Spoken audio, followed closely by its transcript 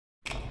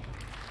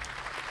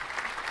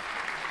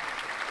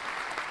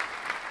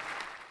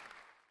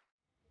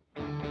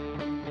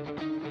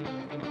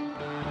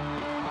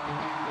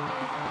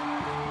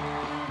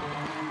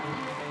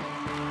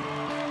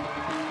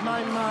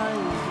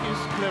mind is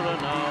clearer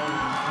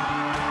now.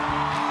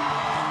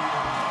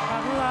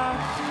 At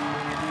last,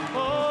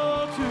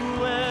 oh, too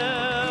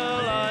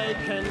well I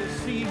can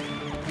see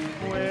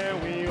where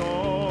we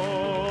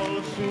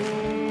all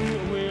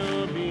soon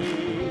will be.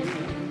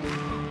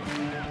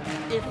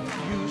 If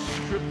you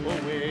strip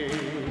away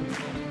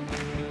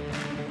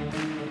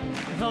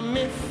the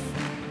myth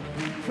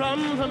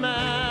from the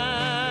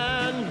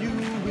man, you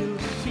will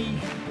see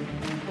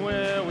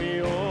where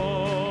we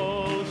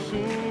all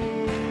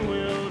soon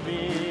will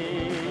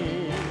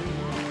be.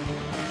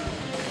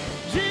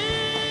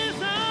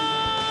 Jesus,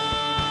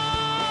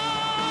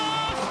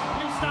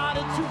 you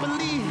started to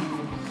believe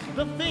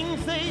the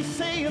things they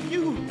say of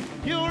you.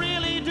 You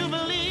really do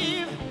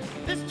believe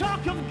this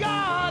talk of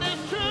God is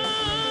true.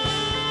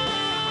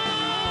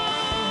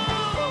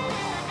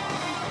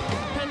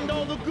 And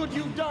all the good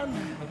you've done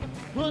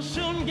will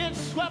soon get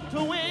swept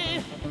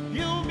away.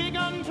 You've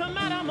begun to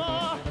matter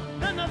more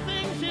than the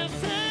things you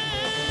say.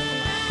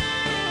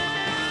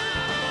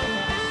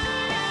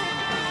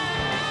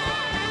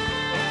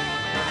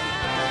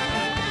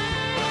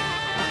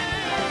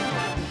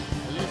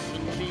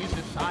 Listen,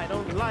 Jesus, I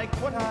don't like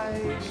what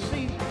I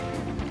see.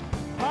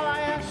 All I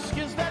ask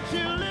is that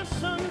you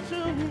listen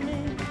to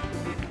me.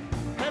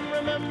 And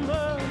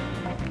remember,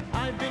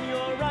 I've been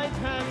your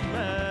right-hand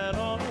man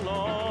all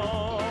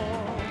along.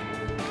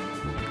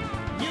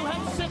 You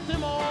have set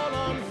them all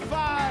on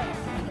fire.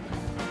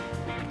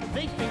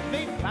 They think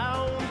they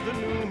found the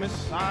new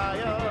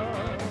Messiah.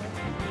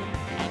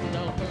 And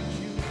they'll hurt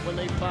you when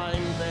they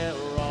find they're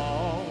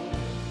wrong.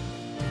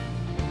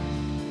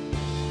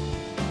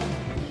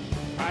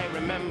 I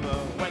remember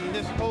when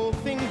this whole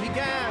thing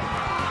began.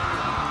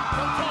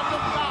 Don't talk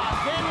of God,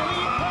 then we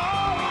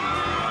call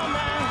you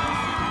man.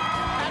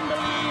 And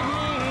believe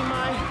me,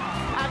 my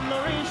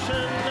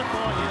admiration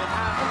for you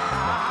has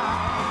high.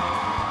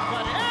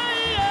 But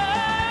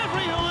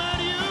every word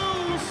you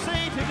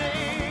say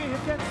today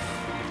gets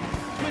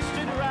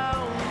twisted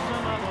around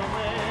some other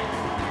way.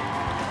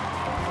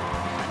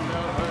 And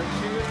they'll hurt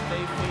you if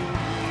they think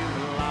you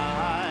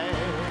lie.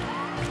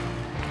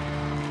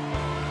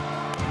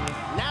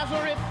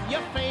 Nazareth,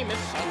 your famous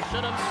son,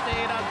 should have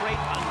stayed a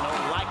great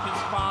unknown like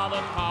his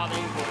father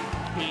carving wood.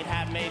 He'd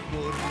have made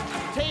good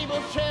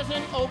tables, chairs,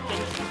 and oak and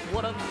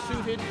would have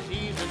suited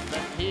Jesus, but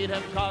he'd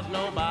have caused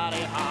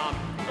nobody harm,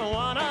 no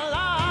one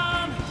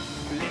alarm.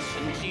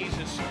 Listen,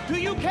 Jesus, do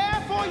you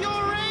care for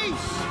your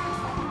race?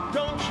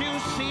 Don't you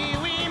see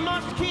we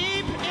must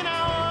keep in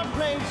our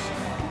place?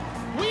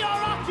 We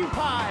are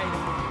occupied.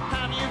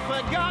 Have you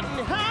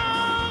forgotten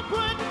how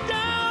put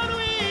down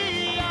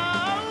we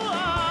are?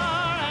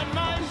 And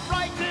I'm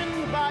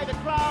frightened by the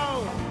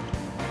crowd,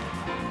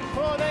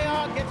 for they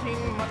are getting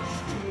much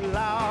too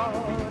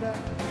loud.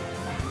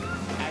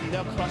 And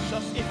they'll crush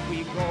us if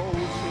we go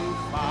too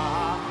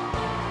far.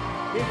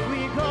 If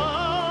we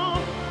go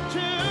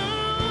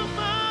too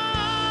far.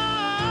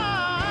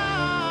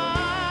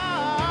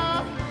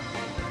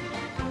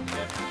 Okay.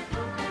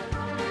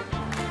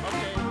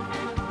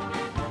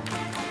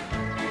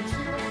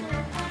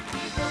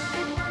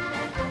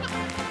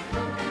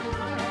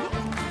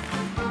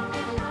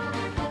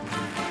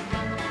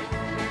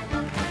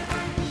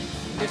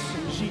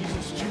 Listen,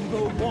 Jesus, to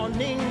the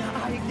warning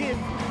I give.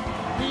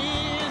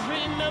 Please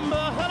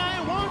remember that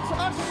I want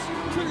us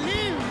to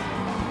live.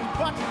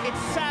 But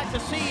it's sad to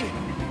see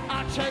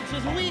our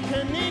chances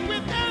weakening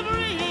with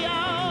every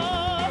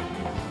hour.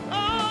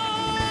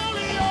 All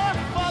your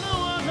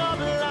followers are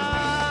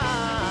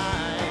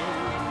blind.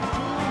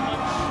 Too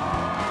much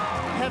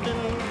heaven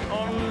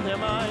on their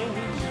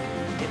minds.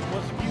 It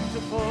was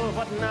beautiful,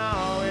 but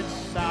now it's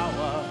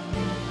sour.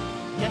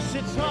 Yes,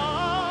 it's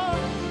all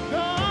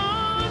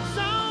gone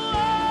sour.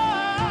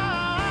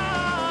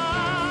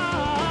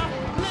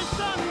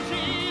 Listen,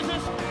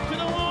 Jesus, to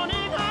the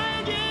warning I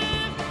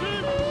give.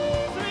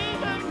 Please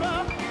remember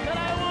that I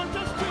want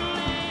us to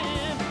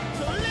live.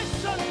 So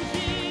listen,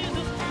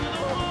 Jesus, to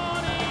the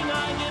warning I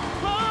give.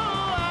 Oh,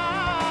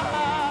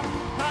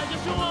 I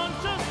just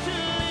want us to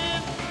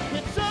live.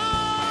 It's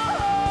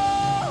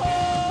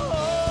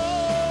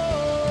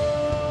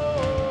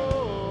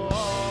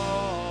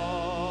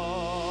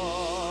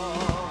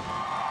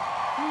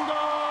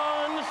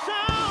gone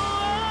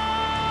sour.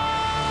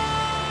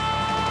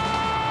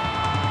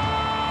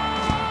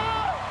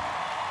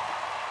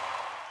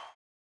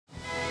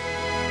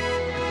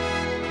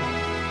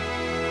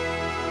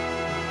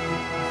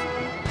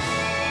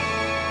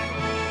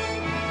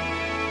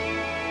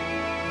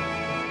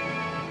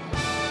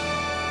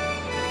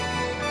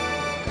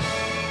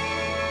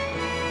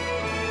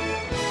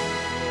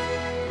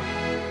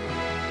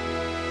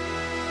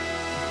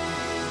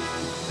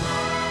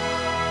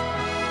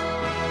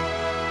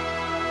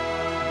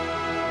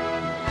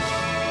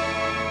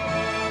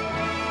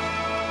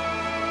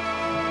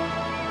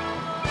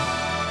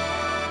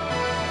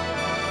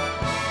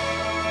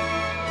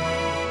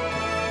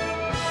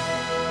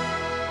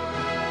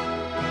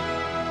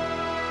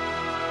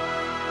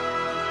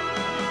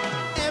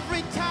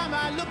 Every time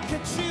I look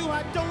at you,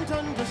 I don't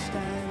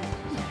understand.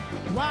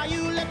 Why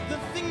you let the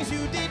things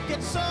you did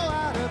get so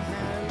out of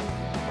hand?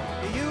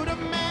 You'd have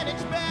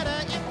managed better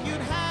if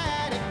you'd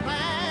had it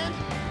planned.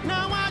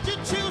 Now why'd you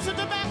choose such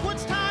a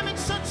backwards time in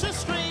such a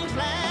strange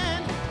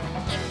land?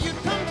 If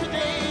you'd come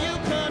today, you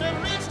could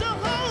have reached a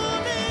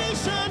whole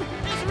nation.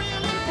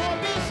 Israel and poor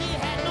BC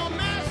had no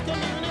mass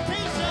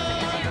communication.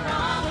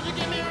 Would you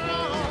get me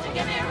wrong? Would you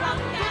get me wrong?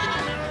 Would you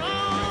get me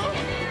wrong? Would you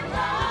get me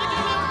wrong?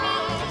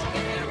 Would you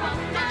get me wrong?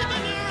 Would you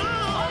get me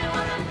wrong?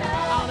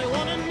 All they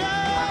wanna know.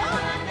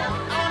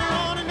 All they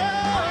wanna know.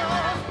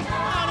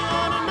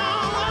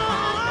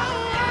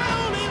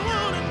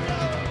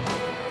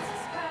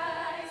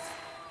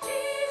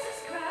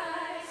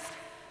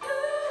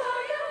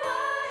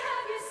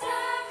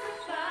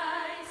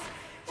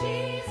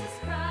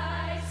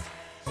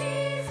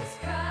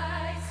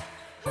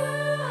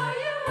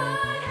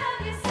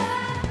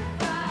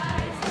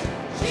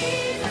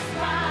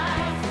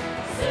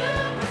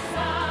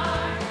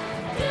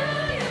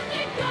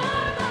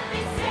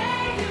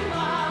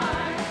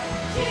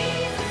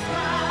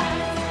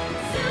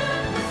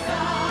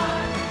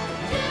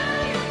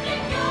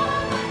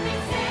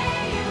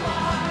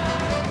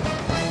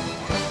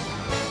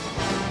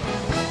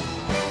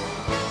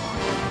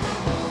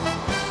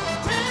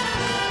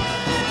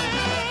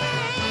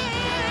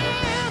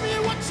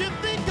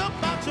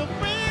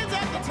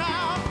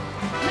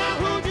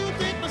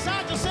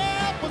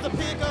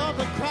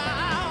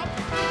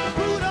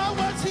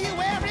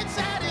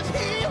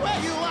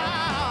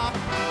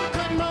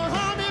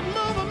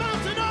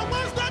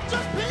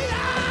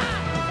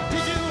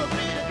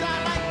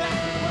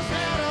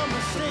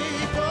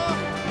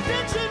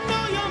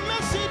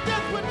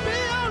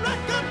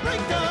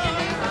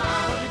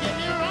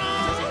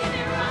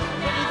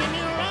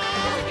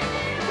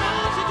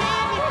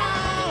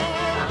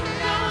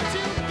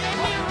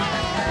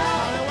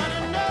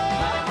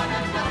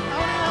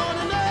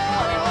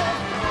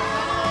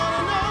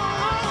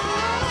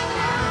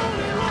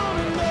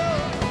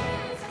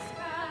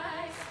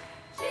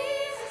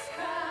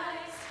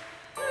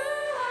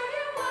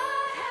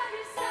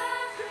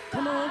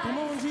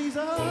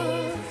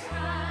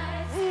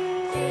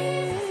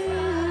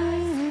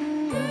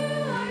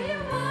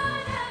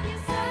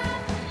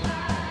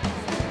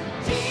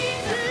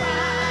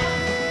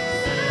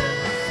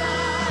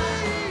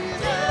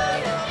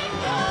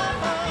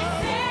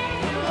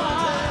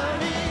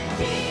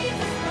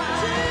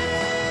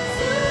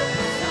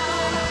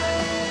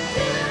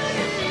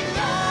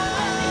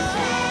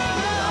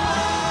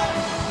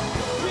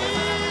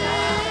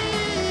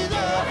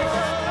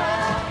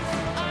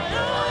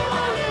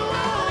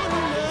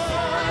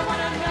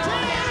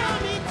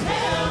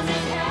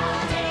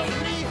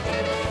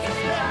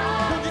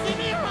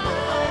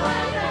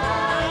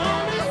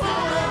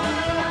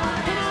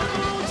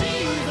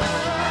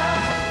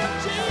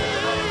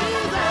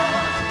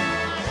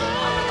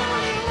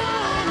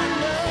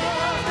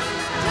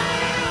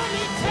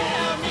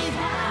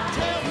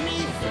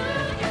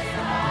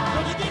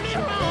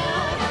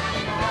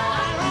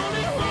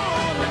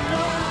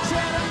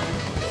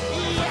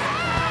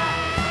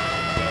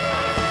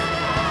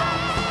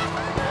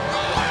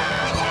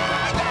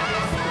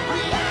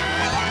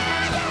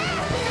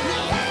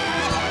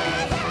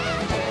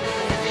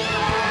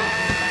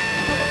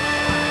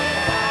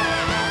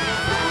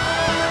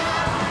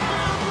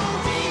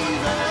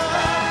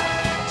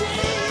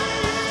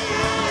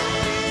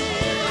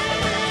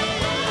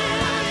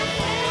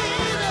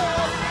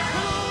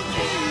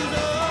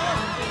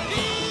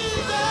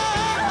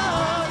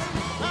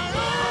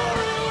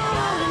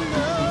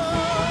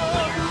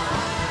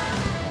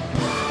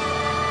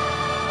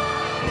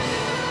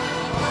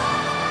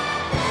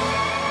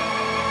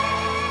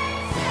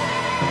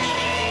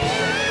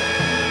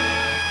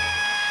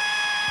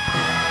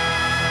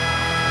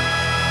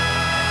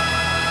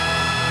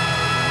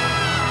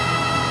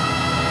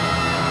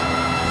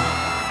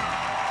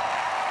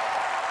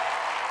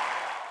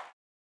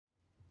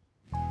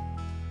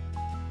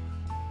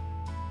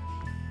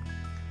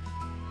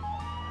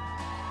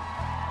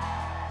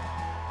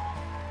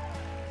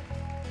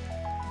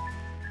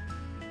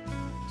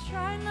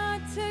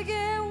 to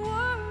get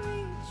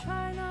worried,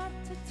 try not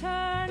to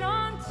turn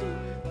on to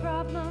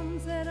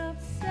problems that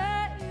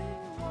upset you.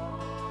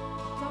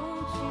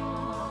 Don't you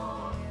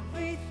know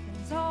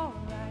everything's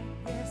alright?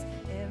 Yes,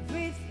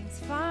 everything's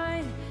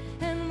fine,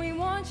 and we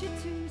want you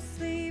to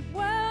sleep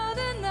well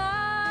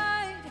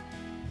tonight.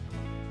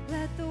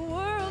 Let the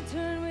world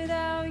turn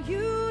without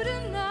you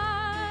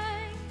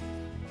tonight.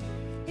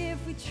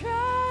 If we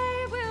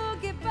try, we'll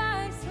get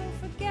by, so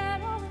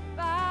forget all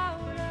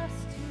about us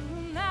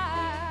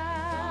tonight.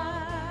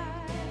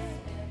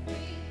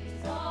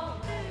 Everything's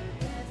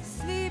alright.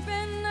 Sleep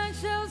at night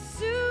shall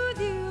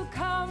soothe you,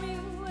 calm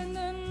you, and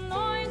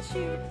anoint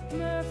you.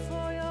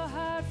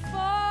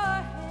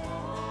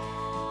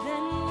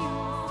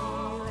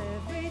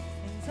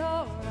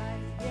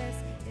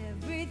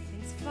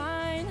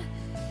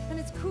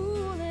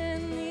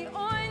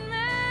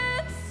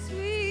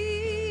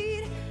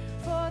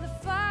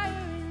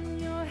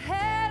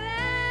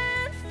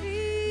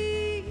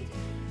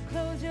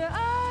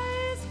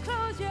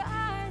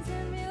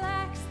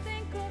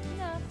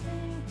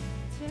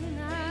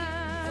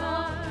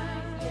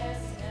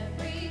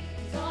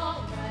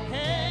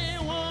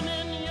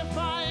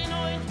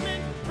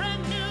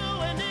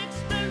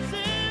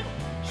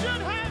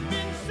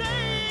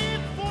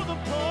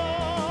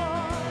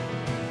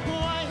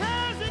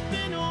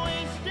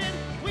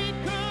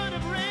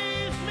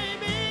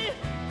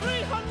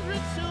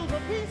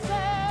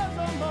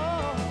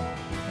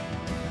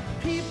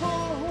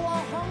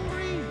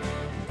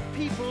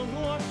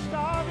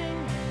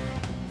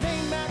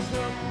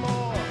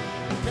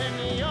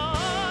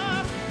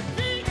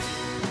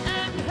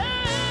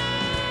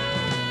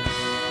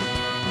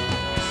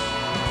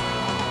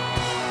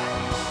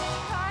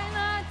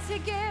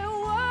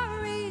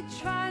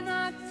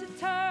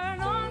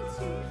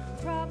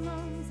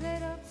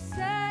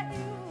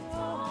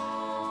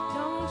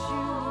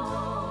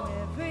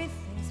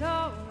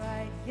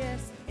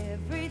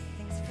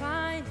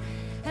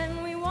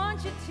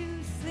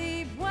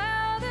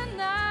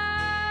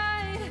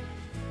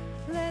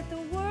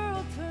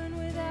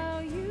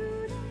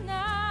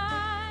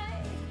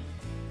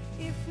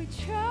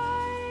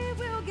 try,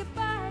 we'll get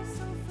by,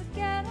 so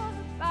forget all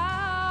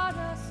about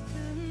us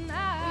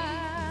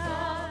tonight.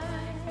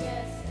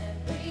 Yes,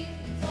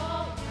 everything's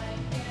alright,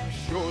 yes.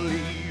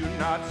 Surely you're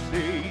not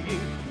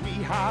saying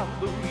we have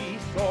the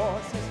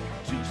resources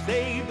to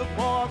save the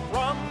poor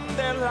from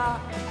their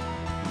lives.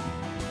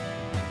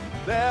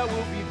 There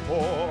will be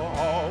poor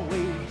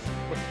always,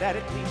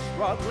 pathetically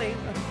struggling,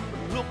 but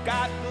look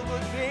at the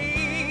good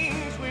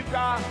things we've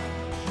got.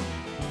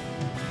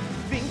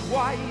 Think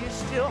while you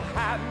still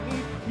have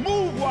me,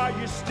 move while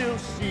you still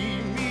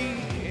see me.